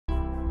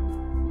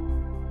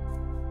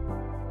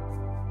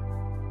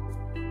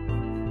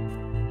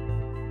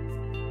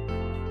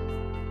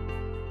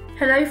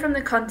Hello from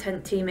the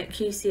content team at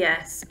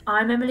QCS.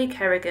 I'm Emily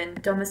Kerrigan,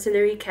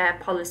 Domiciliary Care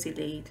Policy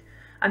Lead.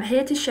 I'm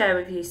here to share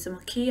with you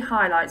some key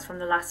highlights from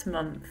the last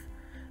month.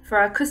 For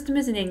our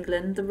customers in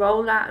England, the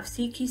rollout of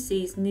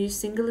CQC's new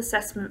single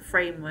assessment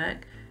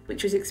framework,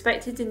 which was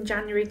expected in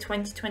January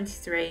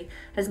 2023,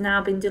 has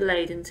now been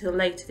delayed until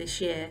later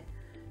this year.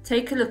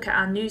 Take a look at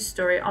our news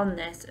story on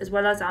this, as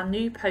well as our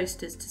new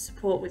posters to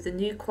support with the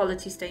new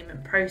quality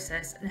statement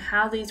process and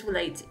how these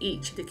relate to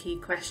each of the key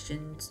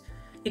questions.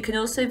 You can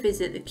also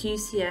visit the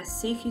QCS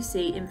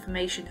CQC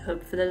Information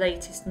Hub for the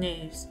latest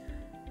news.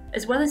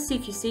 As well as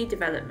CQC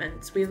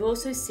developments, we have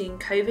also seen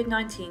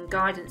COVID-19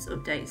 guidance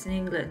updates in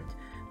England,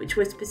 which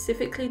were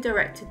specifically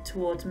directed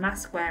towards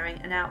mask wearing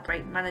and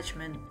outbreak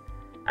management.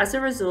 As a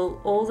result,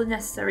 all the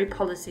necessary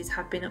policies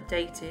have been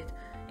updated,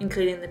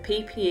 including the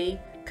PPE,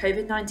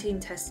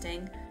 COVID-19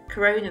 testing,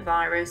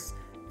 coronavirus,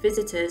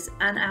 visitors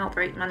and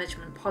outbreak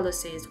management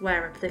policies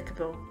where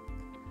applicable.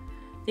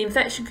 The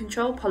infection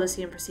control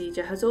policy and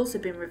procedure has also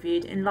been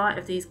reviewed in light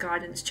of these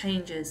guidance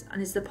changes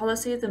and is the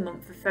policy of the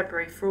month of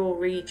February for all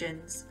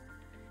regions.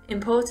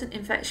 Important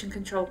infection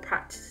control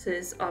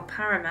practices are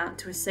paramount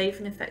to a safe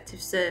and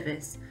effective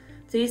service.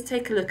 Please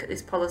take a look at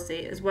this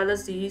policy as well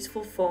as the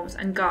useful forms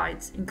and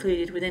guides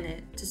included within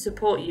it to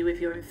support you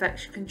with your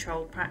infection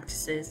control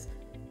practices.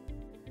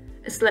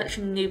 A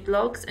selection of new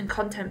blogs and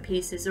content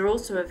pieces are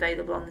also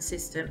available on the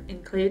system,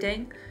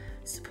 including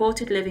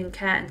Supported Living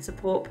Care and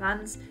Support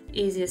Plans,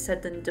 Easier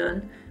Said Than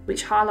Done,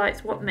 which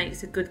highlights what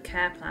makes a good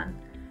care plan.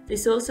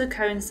 This also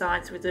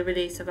coincides with the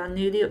release of our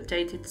newly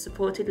updated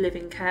Supported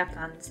Living Care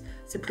Plans,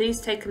 so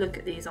please take a look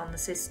at these on the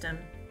system.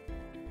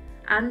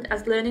 And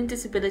as learning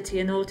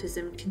disability and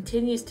autism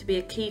continues to be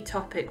a key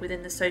topic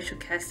within the social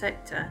care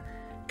sector,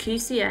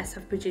 QCS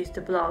have produced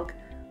a blog,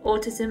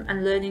 Autism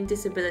and Learning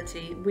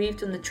Disability, We've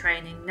Done the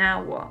Training,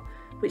 Now What?,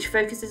 which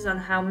focuses on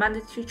how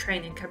mandatory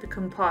training can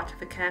become part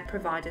of a care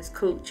provider's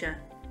culture.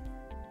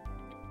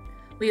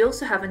 We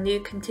also have a new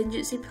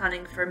contingency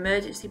planning for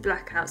emergency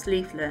blackouts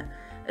leaflet,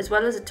 as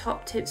well as a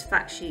top tips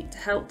fact sheet to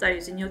help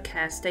those in your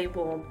care stay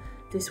warm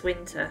this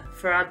winter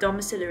for our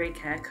domiciliary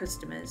care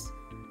customers.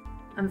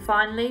 And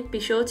finally,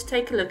 be sure to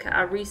take a look at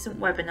our recent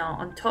webinar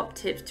on top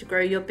tips to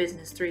grow your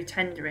business through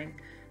tendering,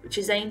 which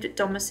is aimed at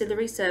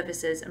domiciliary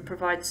services and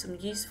provides some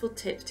useful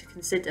tips to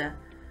consider.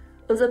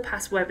 Other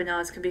past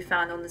webinars can be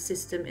found on the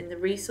system in the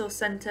Resource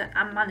Centre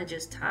and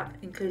Managers tab,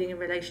 including in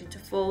relation to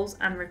falls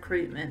and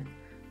recruitment.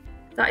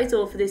 That is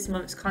all for this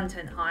month's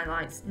content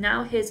highlights.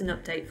 Now here's an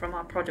update from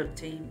our product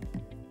team.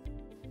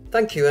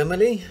 Thank you,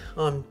 Emily.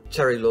 I'm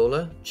Terry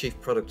Lawler, Chief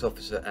Product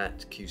Officer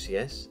at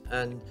QCS,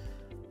 and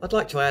I'd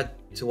like to add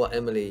to what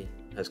Emily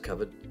has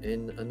covered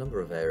in a number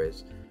of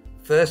areas.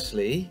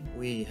 Firstly,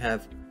 we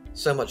have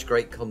so much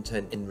great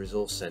content in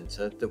Resource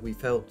Centre that we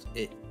felt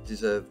it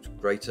deserved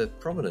greater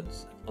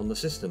prominence on the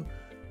system,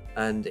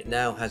 and it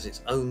now has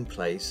its own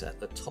place at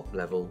the top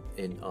level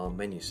in our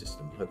menu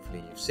system.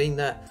 Hopefully you've seen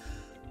that.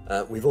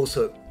 We've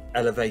also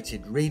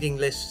elevated reading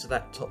lists to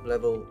that top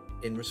level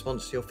in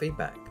response to your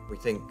feedback. We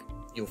think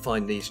you'll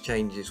find these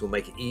changes will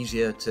make it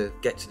easier to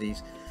get to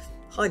these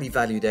highly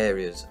valued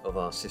areas of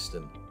our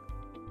system.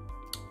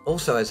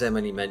 Also, as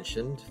Emily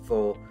mentioned,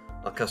 for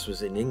our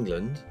customers in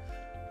England,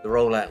 the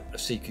rollout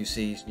of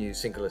CQC's new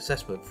single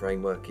assessment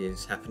framework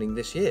is happening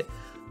this year.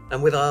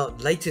 And with our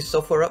latest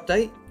software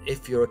update,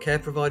 if you're a care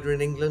provider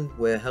in England,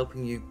 we're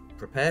helping you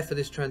prepare for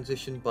this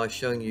transition by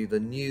showing you the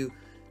new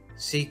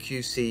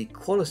CQC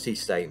quality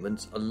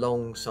statements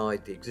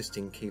alongside the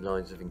existing key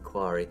lines of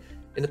inquiry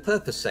in the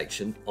purpose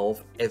section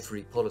of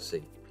every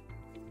policy.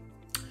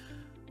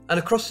 And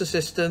across the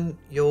system,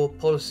 your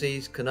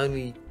policies can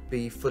only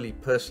be fully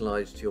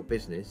personalised to your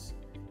business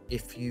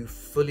if you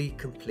fully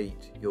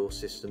complete your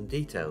system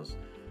details.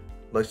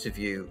 Most of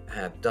you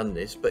have done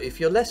this, but if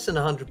you're less than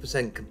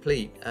 100%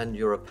 complete and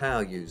you're a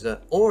power user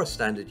or a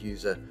standard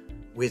user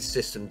with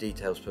system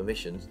details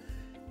permissions,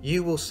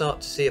 you will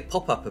start to see a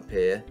pop-up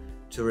appear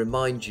to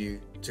remind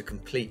you to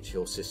complete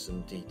your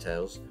system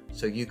details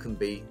so you can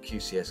be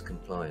QCS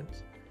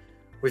compliant.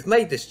 We've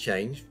made this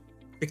change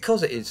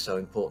because it is so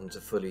important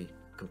to fully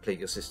complete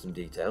your system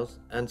details,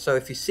 and so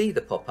if you see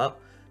the pop-up,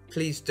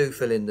 please do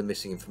fill in the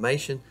missing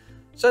information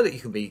so that you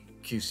can be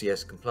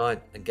QCS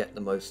compliant and get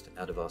the most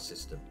out of our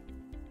system.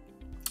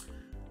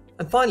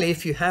 And finally,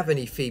 if you have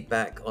any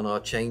feedback on our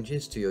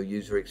changes to your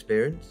user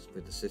experience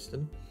with the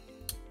system,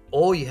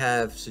 or you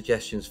have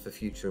suggestions for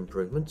future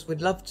improvements,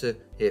 we'd love to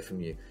hear from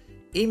you.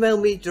 Email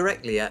me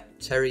directly at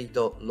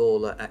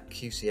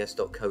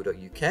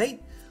terry.lawler@qcs.co.uk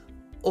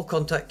or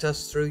contact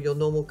us through your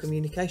normal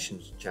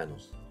communications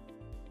channels.